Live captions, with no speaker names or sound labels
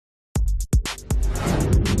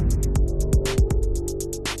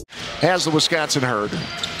has the Wisconsin Herd.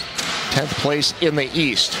 10th place in the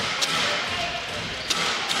East.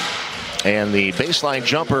 And the baseline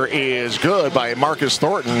jumper is good by Marcus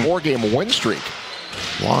Thornton. 4-game win streak.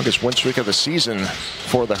 Longest win streak of the season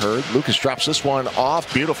for the Herd. Lucas drops this one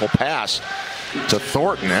off. Beautiful pass to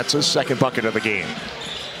Thornton. That's his second bucket of the game.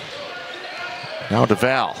 Now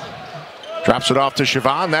DeVal drops it off to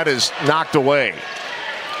Siobhan. That is knocked away.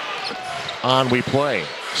 On we play.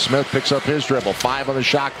 Smith picks up his dribble. 5 on the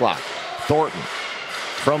shot clock. Thornton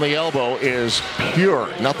from the elbow is pure.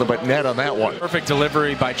 Nothing but net on that one. Perfect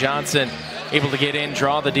delivery by Johnson. Able to get in,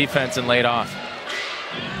 draw the defense, and lay it off.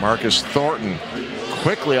 Marcus Thornton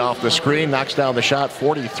quickly off the screen. Knocks down the shot.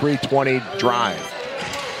 43-20 drive.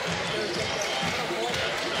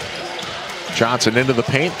 Johnson into the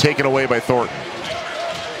paint. Taken away by Thornton.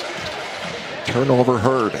 Turnover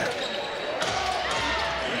Herd.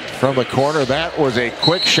 From the corner, that was a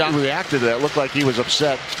quick shot. Reacted to that. Looked like he was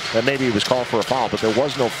upset that maybe he was called for a foul, but there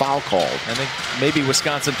was no foul called. I think maybe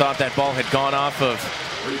Wisconsin thought that ball had gone off of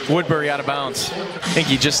Woodbury out of bounds. I think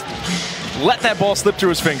he just let that ball slip through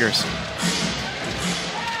his fingers.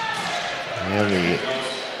 And the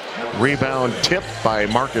rebound tip by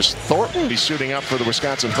Marcus Thornton. He's suiting up for the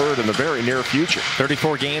Wisconsin Herd in the very near future.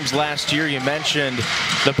 34 games last year. You mentioned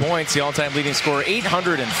the points, the all-time leading scorer,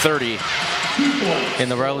 830 in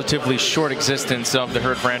the relatively short existence of the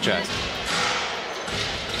Herd franchise.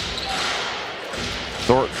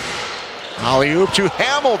 Thornton. Alley-oop to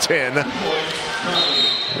Hamilton.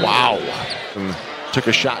 Wow. And took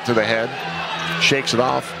a shot to the head. Shakes it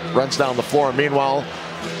off. Runs down the floor. Meanwhile,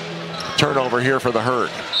 turnover here for the Herd.